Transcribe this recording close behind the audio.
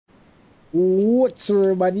What's up,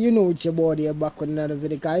 everybody? You know it's your boy here back with another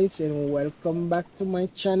video, guys, and welcome back to my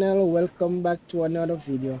channel. Welcome back to another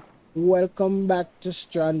video. Welcome back to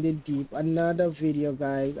Stranded Deep, another video,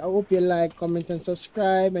 guys. I hope you like, comment, and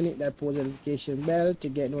subscribe, and hit that post notification bell to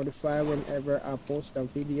get notified whenever I post a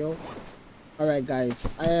video. All right, guys.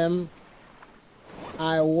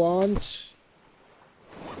 I want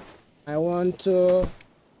to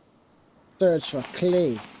search for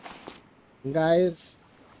clay, guys.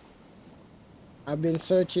 I've been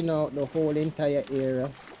searching out the whole entire area.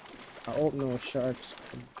 I hope no sharks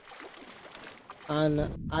come.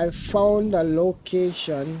 And I found a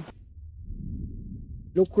location.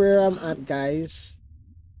 Look where I'm at, guys.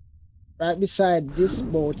 Right beside this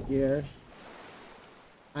boat here.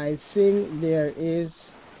 I think there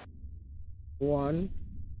is one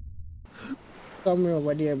somewhere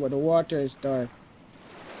over there, but the water is dark.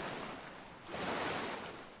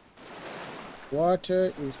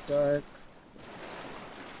 Water is dark.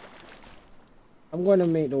 I'm gonna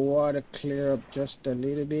make the water clear up just a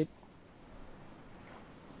little bit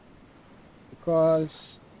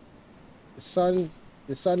because the sun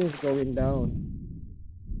is going down,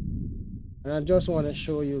 and I just want to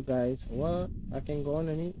show you guys what I can go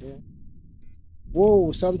underneath there.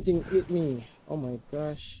 Whoa, something hit me. Oh my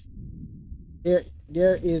gosh. Here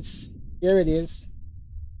it is.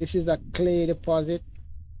 This is a clay deposit.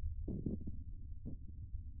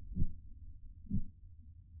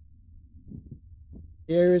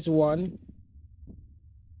 Here is one,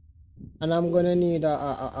 and I'm gonna need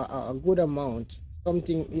a good amount.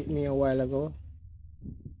 Something hit me a while ago,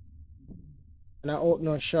 and I hope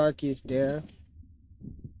no shark is there.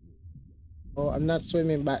 Oh, I'm not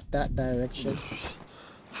swimming back that direction.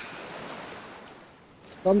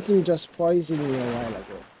 Something just poisoned me a while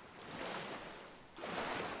ago.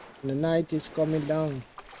 The night is coming down,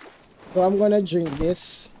 so I'm gonna drink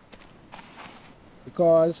this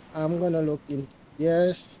because I'm gonna look in.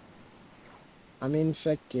 Yes, I'm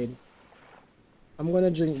infected. I'm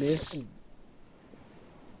gonna drink this,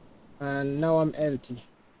 and now I'm healthy.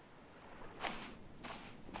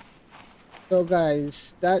 So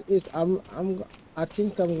guys, that is I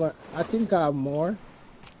think I have more.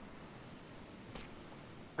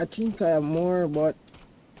 I think I have more, but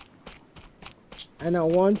and I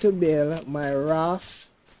want to build my raft.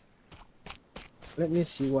 Let me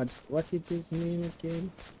see what it is name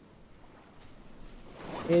again.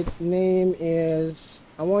 Its name is,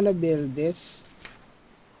 I want to build this.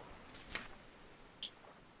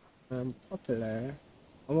 Popular.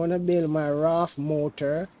 I want to build my raft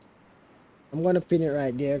motor. I'm gonna pin it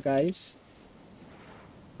right there, guys.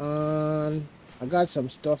 I got some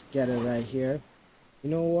stuff gathered right here.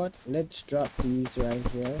 You know what? Let's drop these right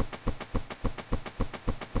here.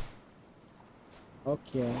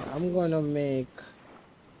 Okay, I'm gonna make.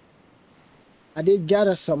 I did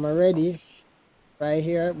gather some already right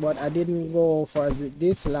here, but I didn't go for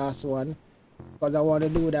this last one because I want to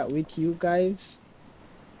do that with you guys.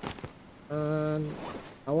 And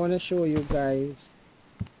I want to show you guys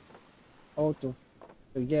how to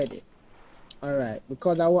get it. All right,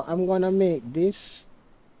 because I'm gonna make this,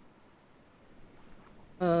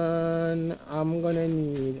 and I'm gonna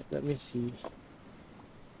need, let me see,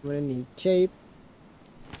 I'm gonna need tape.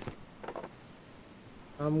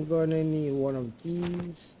 I'm gonna need one of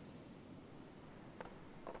these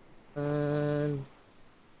and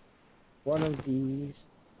one of these.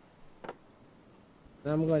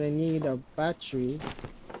 And I'm gonna need a battery.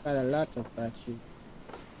 Got a lot of battery.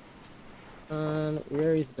 And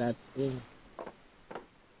where is that thing?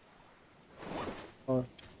 Oh,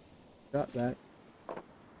 drop that.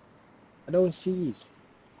 I don't see it.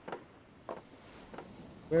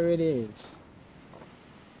 Where it is?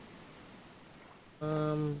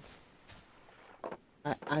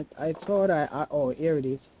 I thought oh, here it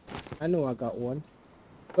is. I know I got one.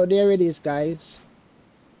 So there it is, guys.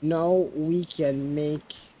 Now we can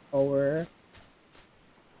make our,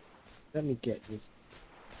 let me get this.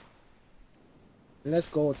 Let's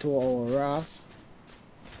go to our raft.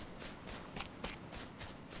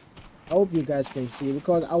 I hope you guys can see,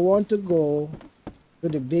 because I want to go to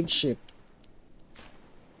the big ship.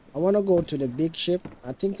 I want to go to the big ship.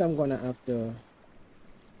 I think I'm gonna have to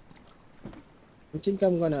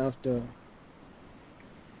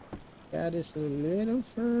add this a little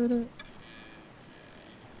further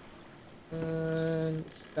and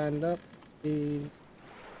stand up, please.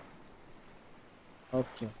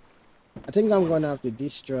 Okay, I think I'm gonna have to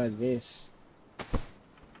destroy this.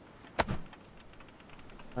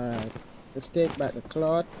 Alright, let's take back the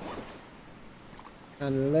cloth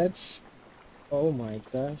and let's, oh my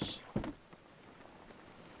gosh.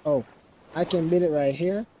 Oh, I can build it right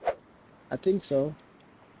here. I think so.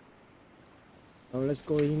 Now let's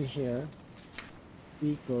go in here.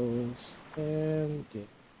 Vehicles and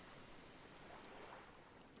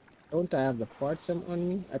don't I have the parts on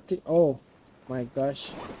me? I think. Oh my gosh,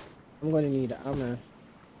 I'm gonna need a hammer.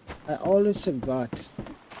 I always forgot.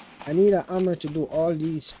 I need a hammer to do all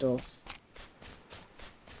these stuff.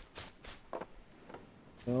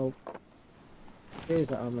 Nope. Here's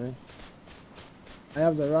the hammer. I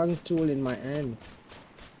have the wrong tool in my hand.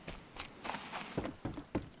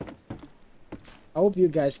 I hope you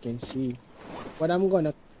guys can see. But I'm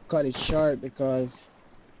gonna cut it short because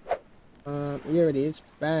here it is.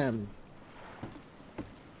 Bam.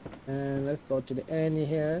 And let's go to the end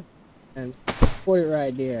here and put it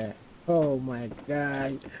right there. Oh my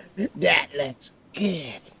god, that looks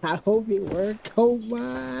good. I hope it worked. Oh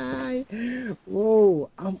my, whoa,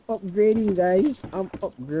 I'm upgrading, guys. I'm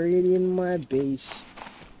upgrading my base.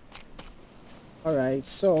 All right,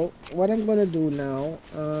 so what I'm gonna do now,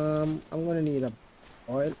 I'm gonna need a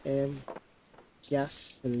oil and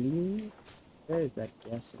gasoline. Where is that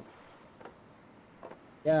gasoline?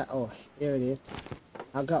 Yeah, oh, here it is.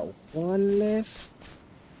 I got one left.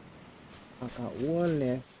 I got one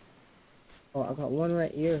left. Oh, I got one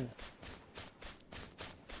right here.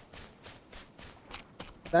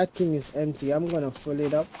 That thing is empty. I'm gonna fill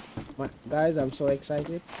it up. Guys, I'm so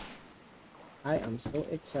excited. I am so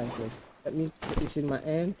excited. Let me put this in my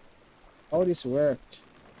hand. How this worked.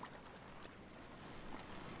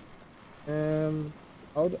 There's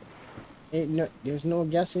no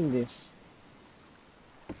gas in this.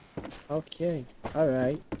 Okay,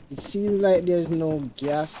 alright. It seems like there's no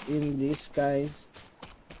gas in this, guys.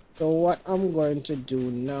 So what I'm going to do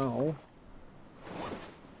now,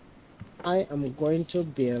 I am going to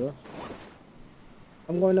build.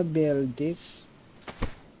 I'm going to build this.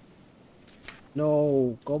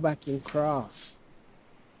 No, go back in craft.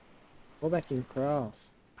 Go back in craft.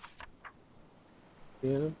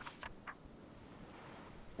 Build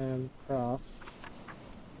and craft.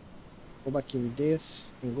 Go back in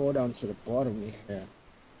this and go down to the bottom here.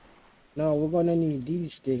 Now we're gonna need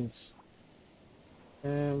these things.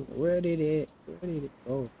 Where did it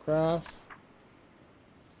go? Craft.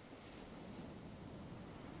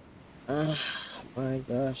 Ah, my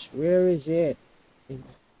gosh, where is it?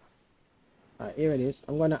 Here it is.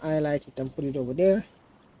 I'm gonna highlight it and put it over there.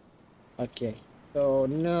 Okay, so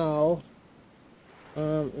now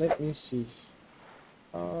let me see.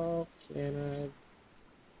 How can I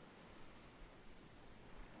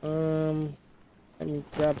let me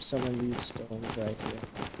grab some of these stones right here.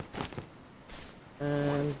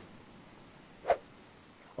 And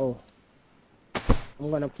oh,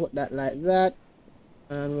 I'm gonna put that like that.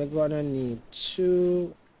 And we're gonna need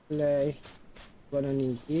two clay. We're gonna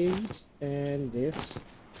need these and this.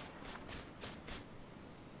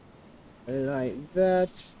 Like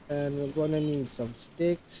that. And we're gonna need some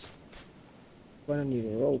sticks. We're gonna need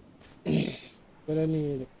a rope. We're gonna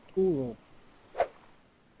need 2 rope.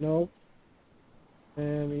 Nope.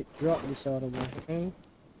 And we drop this out of my hand.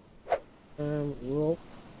 Rope.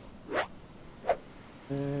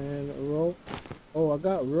 And rope. Oh, I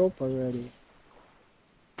got rope already.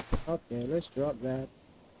 Okay, let's drop that.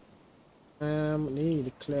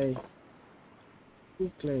 Need clay.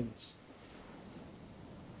 2 clays.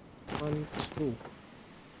 1, 2.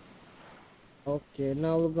 Okay,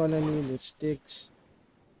 now we're gonna need the sticks.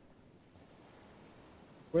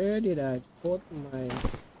 Where did I put my...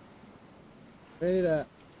 Where did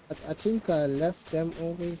I think I left them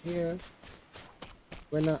over here.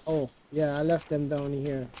 When oh yeah, I left them down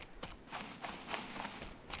here.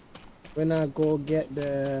 When I go get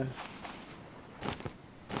the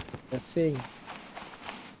thing,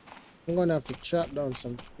 I'm gonna have to chop down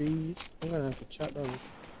some trees. I'm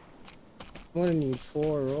gonna need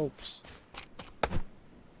 4 ropes.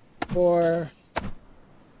 4.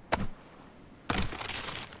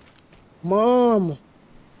 Mom!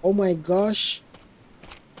 Oh my gosh!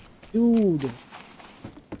 Dude!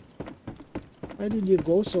 Why did you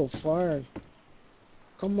go so far?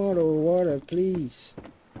 Come out of the water, please.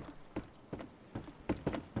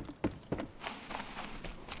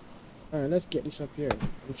 Alright, let's get this up here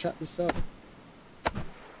and chop this up.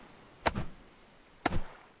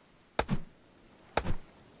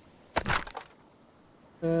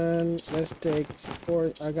 And let's take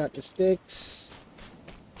 4. I got the sticks.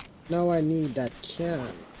 Now I need that can.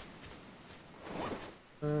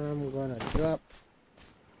 I'm gonna drop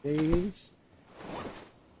these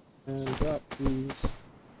and drop these.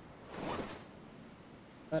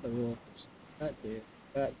 Got the ropes. That there.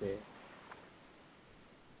 That there.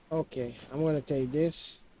 Okay, I'm gonna take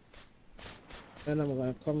this. Then I'm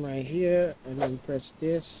gonna come right here and then press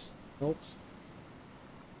this. Nope.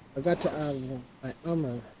 I got to have my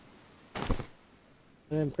armor.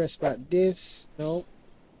 And then press back this. Nope.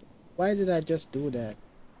 Why did I just do that?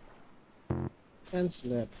 Cancel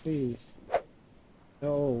that, please.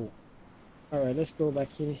 No. Alright, let's go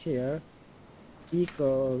back in here.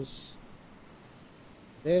 Equals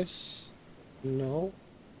this. No.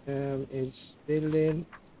 It's building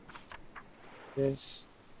this.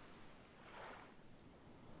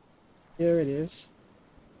 Here it is.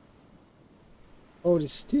 Oh, the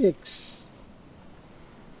sticks.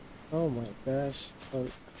 Oh my gosh. Oh.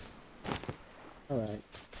 Alright.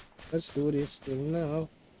 Let's do this thing now.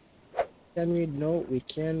 Can we? No, we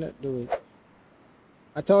cannot do it.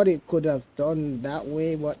 I thought it could have done that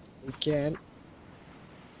way, but we can't.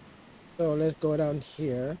 So let's go down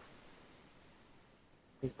here.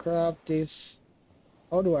 We craft this.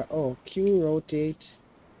 How do I? Oh, Q rotate.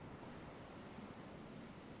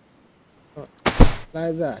 Oh,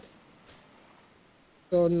 like that.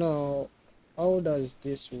 So now, how does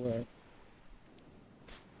this work?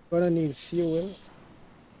 Gonna need fuel.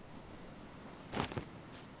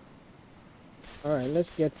 Alright, let's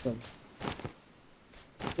get some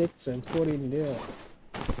sticks and put in there.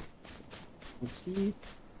 You see?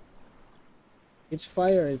 Its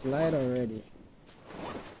fire is light already.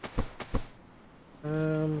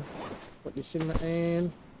 Put this in my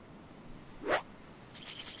hand.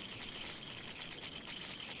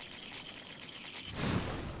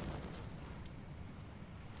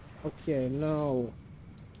 Okay, now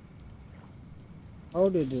how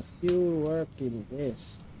did the fuel work in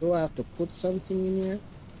this? Do I have to put something in here?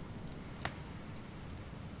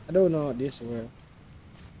 I don't know how this works.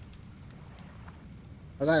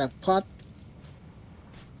 I got a pot,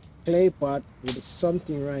 clay pot with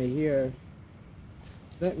something right here.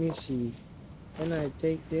 Let me see. Can I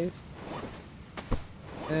take this?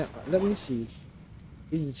 Let me see.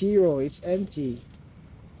 It's zero, it's empty.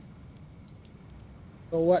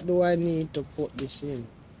 So what do I need to put this in?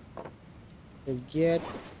 To get.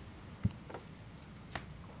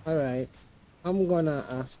 Alright. I'm gonna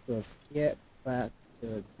have to get back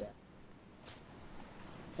to that.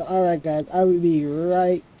 So alright guys, I will be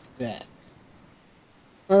right back.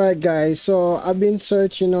 Alright guys, so I've been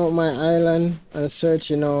searching out my island and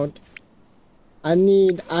searching out. I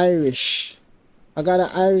need Irish. I got an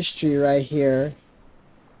Irish tree right here,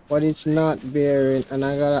 but it's not bearing, and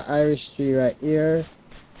I got an Irish tree right here,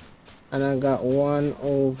 and I got one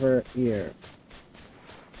over here.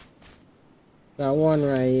 Got one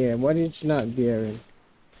right here, but it's not bearing.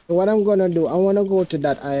 So what I'm gonna do, I wanna go to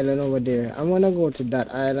that island over there. I'm gonna go to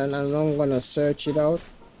that island and I'm gonna search it out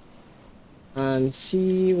and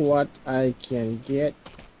see what I can get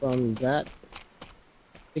from that,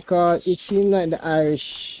 because it seems like the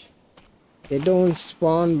Irish, they don't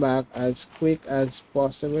spawn back as quick as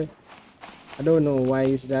possible. I don't know why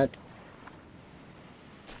is that.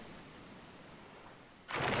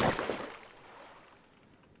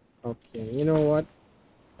 Okay, you know what?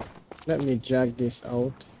 Let me drag this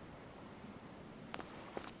out.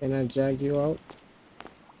 Can I drag you out?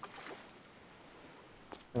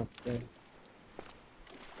 Okay.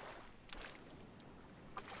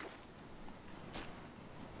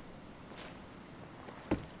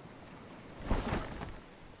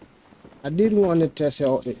 I did want to test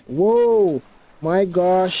out it. Whoa! My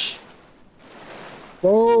gosh!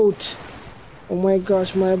 Boat! Oh my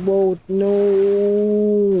gosh, my boat!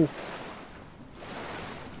 No!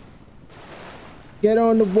 Get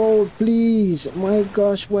on the boat, please! My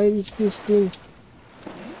gosh, why is this thing?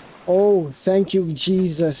 Oh, thank you,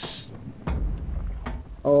 Jesus!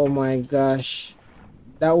 Oh my gosh.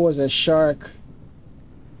 That was a shark.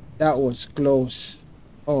 That was close.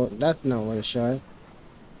 Oh, that's not what a shark.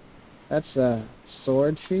 That's a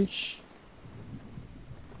swordfish.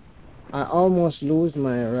 I almost lose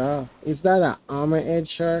my raft. Is that an hammerhead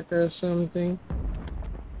shark or something?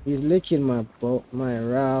 He's licking my boat, my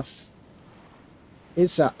raft.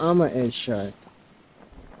 It's a hammerhead shark.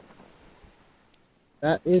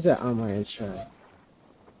 That is a hammerhead shark.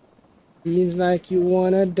 Seems like you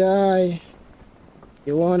wanna die.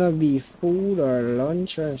 You wanna be food or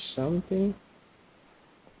lunch or something?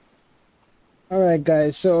 Alright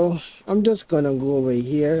guys, so I'm just gonna go over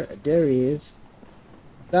here. There he is.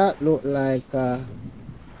 That looked like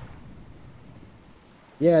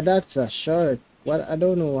yeah, that's a shark. What, I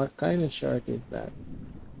don't know what kind of shark is that.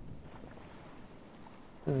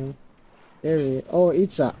 There he is. Oh,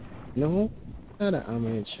 it's a, no, not an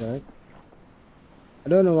hammerhead shark. I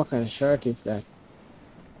don't know what kind of shark is that.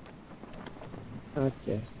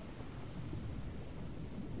 Okay.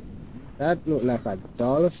 That looked like a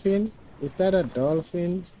dolphin. Is that a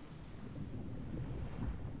dolphin?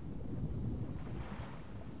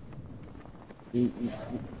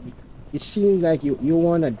 It seems like you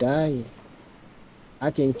wanna die.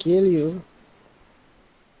 I can kill you.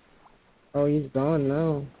 Oh, he's gone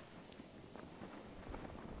now.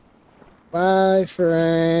 Bye,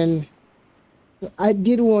 friend. I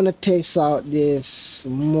did want to test out this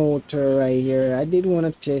motor right here. I did want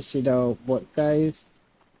to test it out, but guys,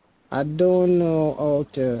 I don't know how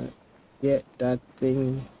to get that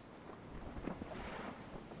thing.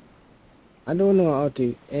 I don't know how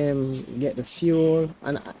to get the fuel,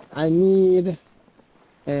 and I need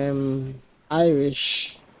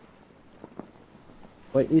Irish,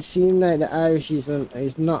 but it seems like the Irish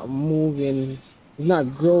is not moving, it's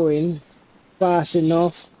not growing fast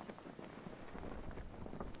enough.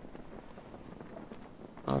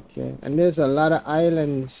 Okay, and there's a lot of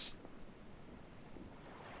islands.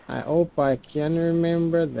 I hope I can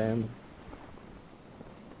remember them.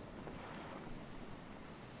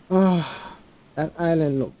 Oh, that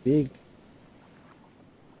island look big.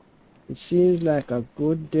 It seems like a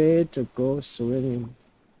good day to go swimming.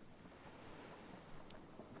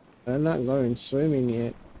 I'm not going swimming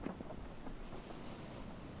yet.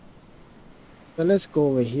 So let's go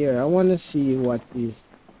over here. I want to see what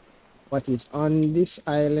is on this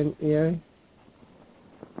island here.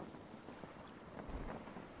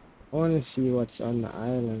 I want to see what's on the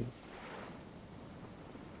island.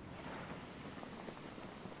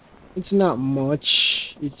 It's not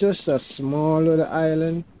much. It's just a small little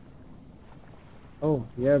island. Oh,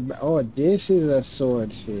 yeah. Oh, this is a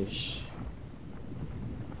swordfish.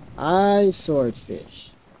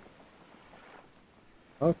 Swordfish.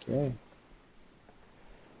 Okay.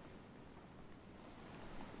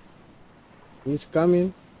 He's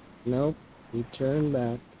coming. Nope. He turned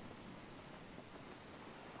back.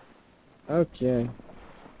 Okay.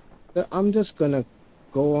 So I'm just gonna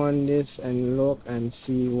go on this and look and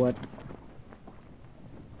see what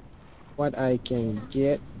I can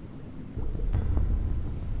get.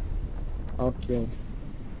 Okay.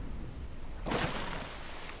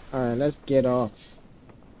 Alright, let's get off.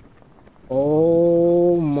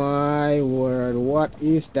 Oh my word, what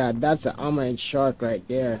is that? That's an hammerhead shark right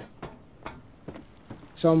there.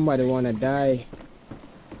 Somebody wanna die.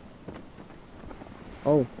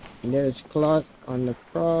 Oh, and there's cloth on the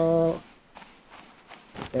crawl.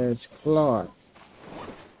 There's cloth.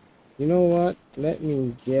 You know what? Let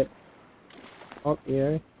me get up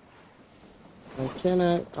here. I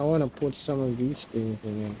want to put some of these things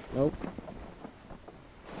in here. Nope.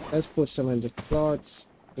 Let's put some of the cloths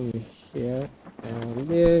in here. And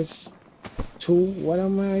this. 2. What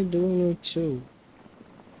am I doing with 2?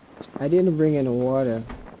 I didn't bring any water.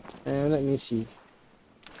 And let me see.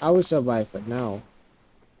 I will survive for now.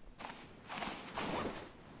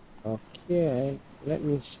 Okay. Let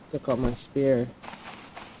me stick up my spear.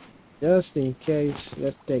 Just in case.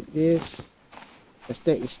 Let's take this. Let's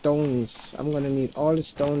take the stones. I'm gonna need all the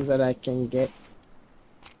stones that I can get.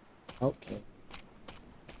 Okay.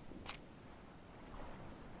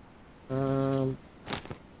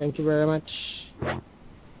 Thank you very much.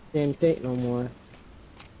 Can't take no more.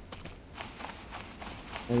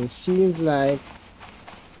 And it seems like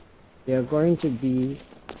they're going to be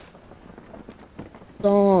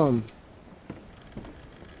storm.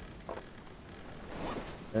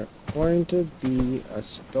 There's going to be a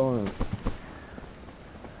storm.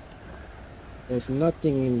 There's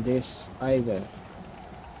nothing in this either.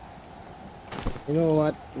 You know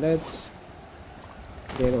what? Let's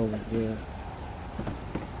get over here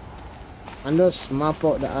and just map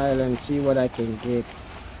out the island, see what I can get.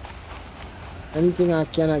 Anything I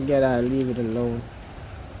cannot get, I'll leave it alone.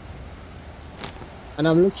 And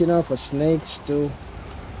I'm looking out for snakes too.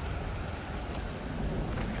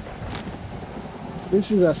 This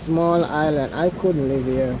is a small island. I couldn't live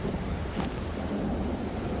here.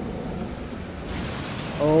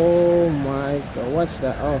 Oh my god, what's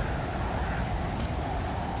that? Oh.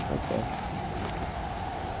 Okay.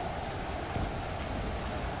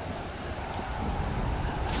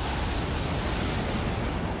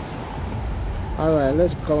 Alright,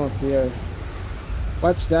 let's come up here.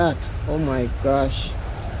 What's that? Oh my gosh.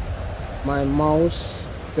 My mouse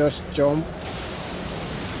just jumped.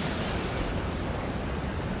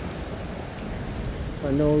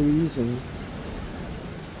 For no reason.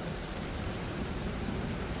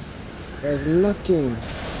 There's nothing.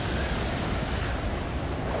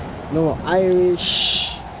 No Irish.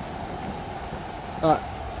 I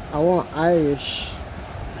want Irish.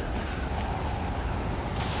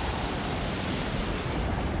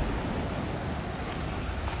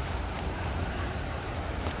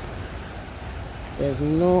 There's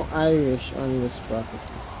no Irish on this property.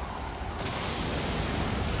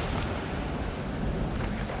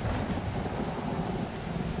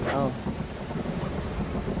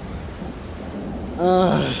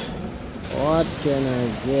 What can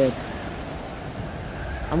I get?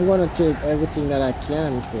 I'm gonna take everything that I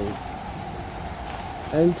can take.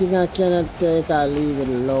 Anything I cannot take, I'll leave it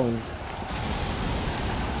alone.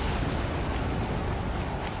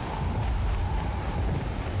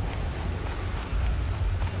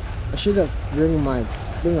 I should have bring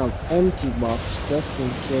an empty box just in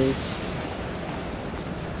case.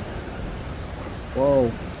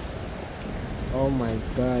 Whoa. Oh my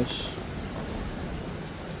gosh.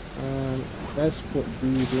 Let's put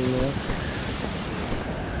these in there.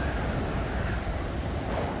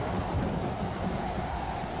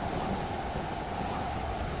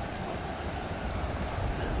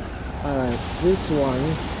 Alright, this one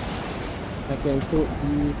I can put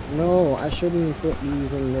these. No, I shouldn't put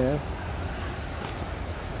these in there.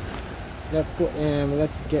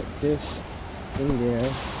 Let's get this in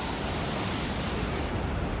there.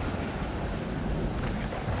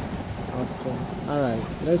 Okay. Alright,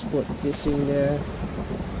 let's put this in there.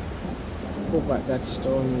 Put back that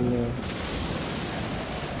stone in there.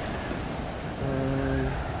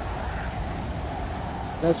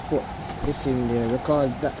 Let's put this in there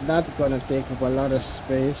because that's gonna take up a lot of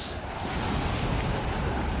space.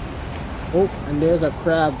 Oh, and there's a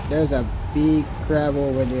crab. There's a big crab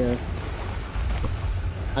over there.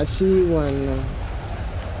 I see one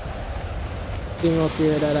thing up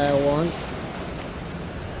here that I want.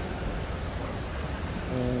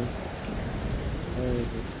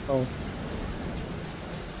 Oh,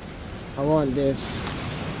 I want this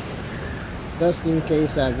just in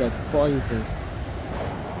case I get poisoned.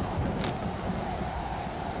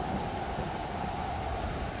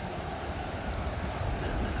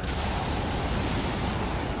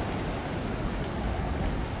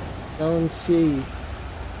 Don't see.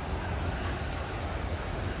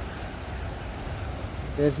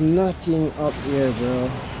 There's nothing up here,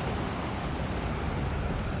 bro.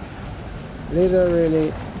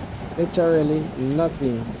 Literally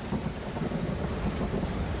nothing.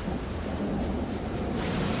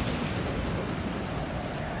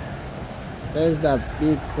 There's that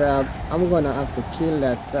big crab. I'm gonna have to kill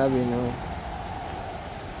that crab, you know.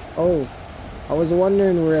 Oh, I was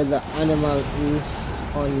wondering where the animal is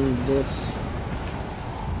on this.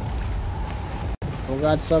 I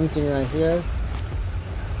got something right here.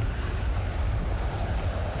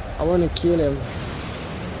 I want to kill him.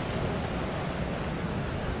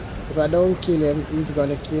 If I don't kill him, he's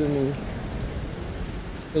gonna kill me.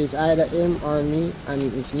 So it's either him or me, and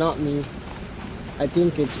it's not me. I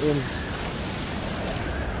think it's him.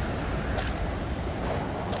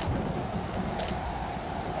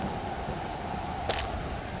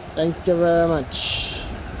 Thank you very much.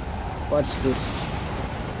 What's this?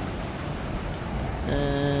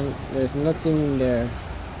 And there's nothing in there.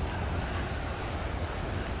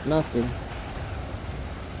 Nothing.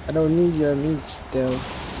 I don't need your meat still.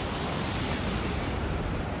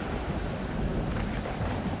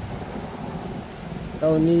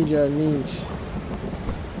 Don't need your meat.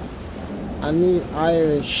 I need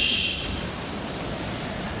Irish.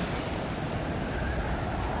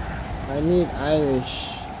 I need Irish.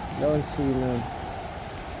 Don't see none.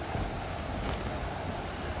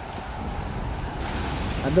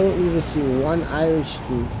 I don't even see one Irish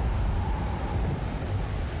food.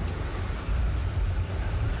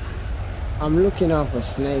 I'm looking out for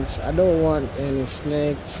snakes. I don't want any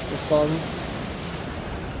snakes to come.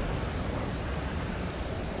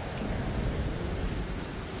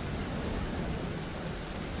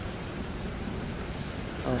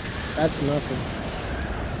 Oh, that's nothing.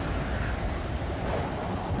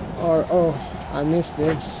 Or, oh, I missed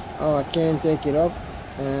this. Oh, I can't take it up.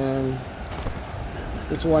 And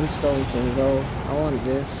this one stone can go. I want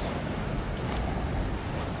this.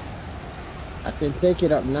 I can take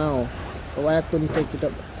it up now. So why I couldn't take it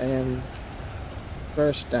up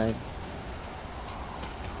first time?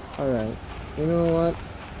 Alright. You know what?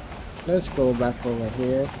 Let's go back over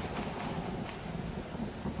here.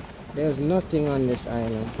 There's nothing on this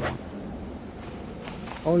island.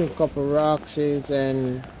 Only a couple rocks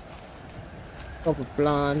and a couple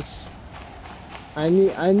plants. I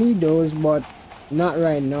need those, but not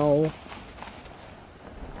right now.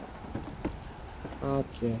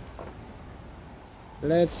 Okay.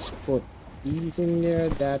 Let's put these in there,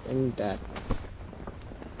 that and that.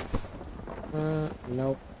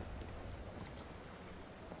 Nope.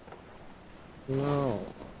 No.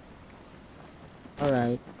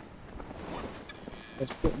 Alright.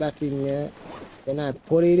 Let's put that in there. Can I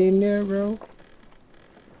put it in there, bro?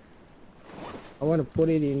 I want to put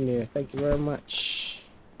it in there. Thank you very much.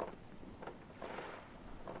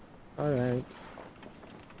 Alright.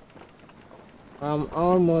 I'm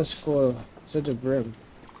almost full. to the brim.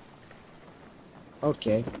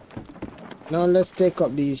 Okay. Now let's take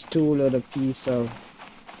up these two little piece of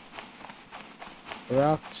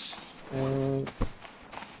rocks. And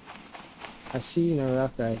I see a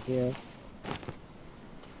rock right here.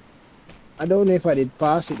 I don't know if I did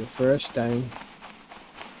pass it the first time,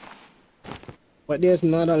 but there's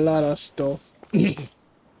not a lot of stuff.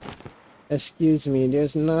 Excuse me,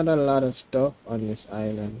 there's not a lot of stuff on this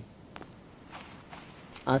island.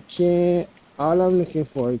 I can't. All I'm looking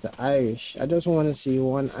for is the Irish. I just want to see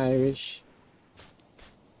one Irish,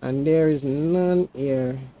 and there is none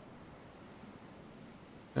here.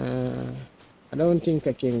 I don't think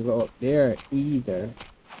I can go up there either.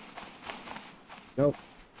 Nope.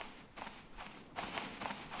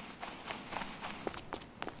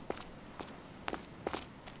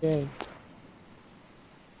 Okay.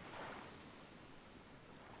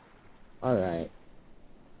 Alright.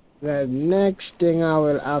 The next thing I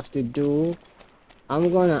will have to do, I'm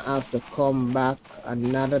gonna have to come back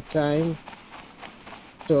another time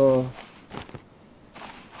to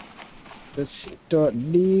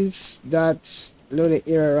that's little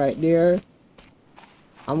area right there.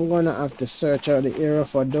 I'm gonna have to search out the area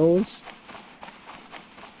for those.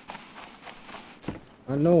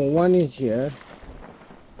 I know one is here.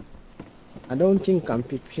 I don't think I'm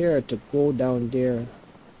prepared to go down there.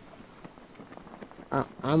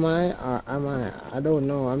 Am I or am I? I don't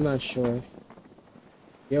know. I'm not sure.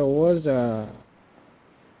 There was a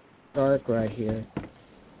dark right here.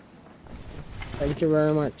 Thank you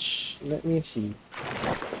very much. Let me see.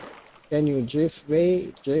 Can you drift,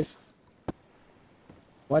 babe? Drift?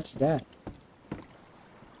 What's that?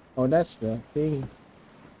 Oh, that's the thing.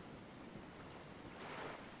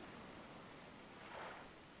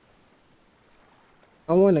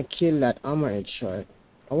 I want to kill that armored shark.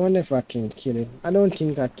 I wonder if I can kill him. I don't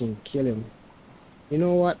think I can kill him. You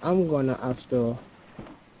know what? I'm gonna have to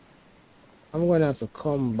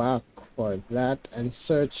come back for that and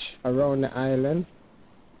search around the island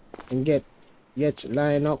and get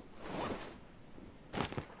line up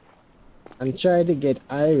and try to get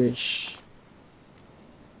Irish.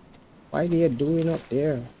 Why are they doing up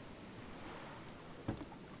there?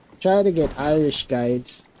 Try to get Irish,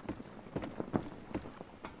 guys.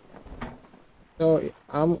 So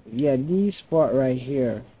yeah, this spot right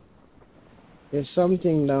here. There's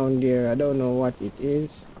something down there. I don't know what it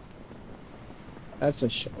is. That's a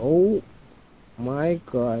oh my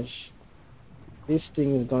gosh. This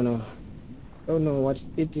thing is gonna, don't know what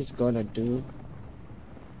it is gonna do.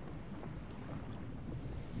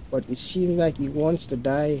 But it seems like he wants to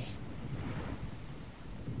die.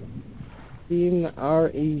 Or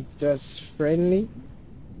he's just friendly.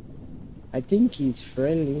 I think he's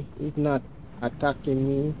friendly. He's not attacking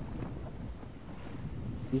me.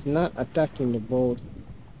 He's not attacking the boat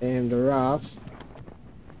and the raft.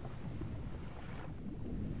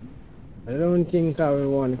 I don't think I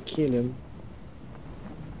will want to kill him.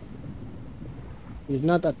 He's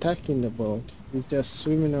not attacking the boat. He's just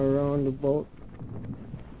swimming around the boat.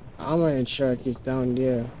 Armored shark is down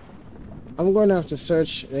there. I'm gonna have to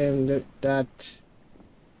search that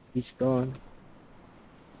he's gone.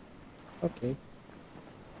 Okay.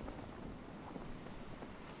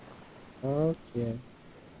 Okay.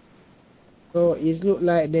 So it look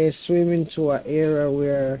like they're swimming to an area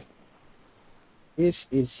where this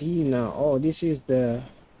is he now. Oh, this is the,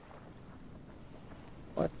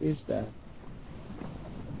 what is that?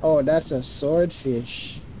 Oh, that's a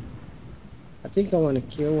swordfish. I think I want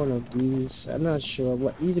to kill one of these. I'm not sure,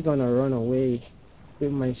 but he's gonna run away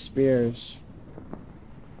with my spears.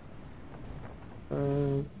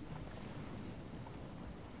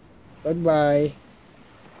 Goodbye.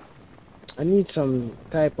 I need some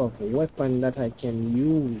type of weapon that I can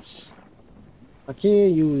use. I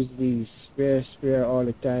can't use the spear all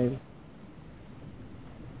the time.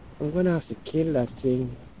 I'm gonna have to kill that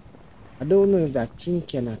thing. I don't know if that thing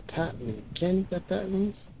can attack me. Can it attack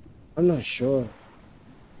me? I'm not sure.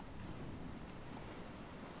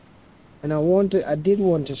 And I did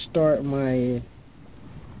want to start my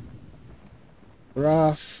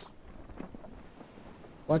Raft.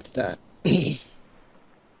 What's that?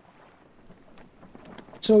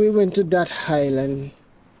 So we went to that island.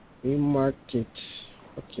 We marked it.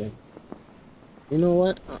 Okay. You know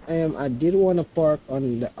what? I did want to park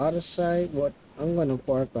on the other side, but I'm gonna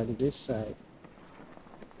park on this side.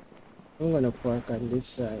 I'm gonna park on this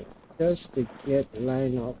side just to get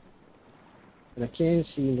lined up. And I can't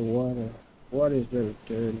see the water. Water is very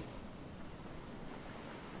dirty.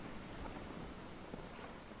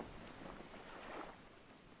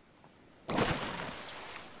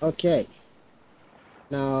 Okay.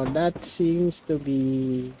 Now that seems to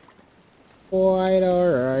be Quite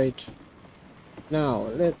alright.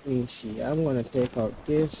 Now let me see. I'm gonna take out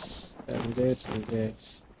this and this and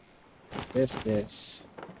this. This.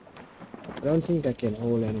 I don't think I can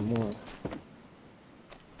hold anymore.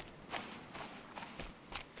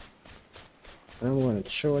 I'm gonna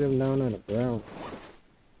throw them down on the ground.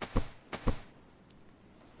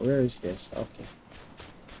 Where is this? Okay.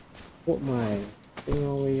 Put my thing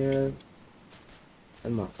over here.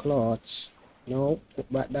 And my cloths. No,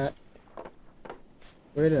 put back that.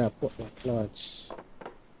 Where did I put my cloths? I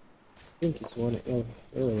think it's one. Oh,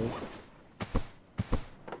 there it is.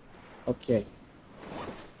 Okay.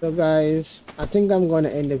 So guys, I think I'm gonna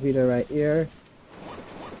end the video right here.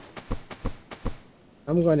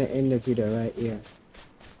 I'm gonna end the video right here.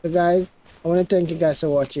 So guys, I wanna thank you guys for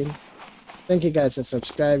watching. Thank you guys for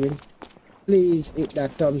subscribing. Please hit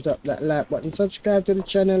that thumbs up, that like button, subscribe to the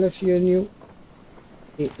channel if you're new.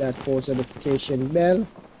 Hit that post notification bell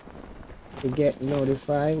to get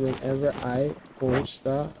notified whenever I post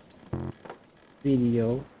a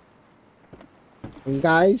video. And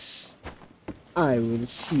guys, I will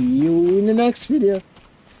see you in the next video.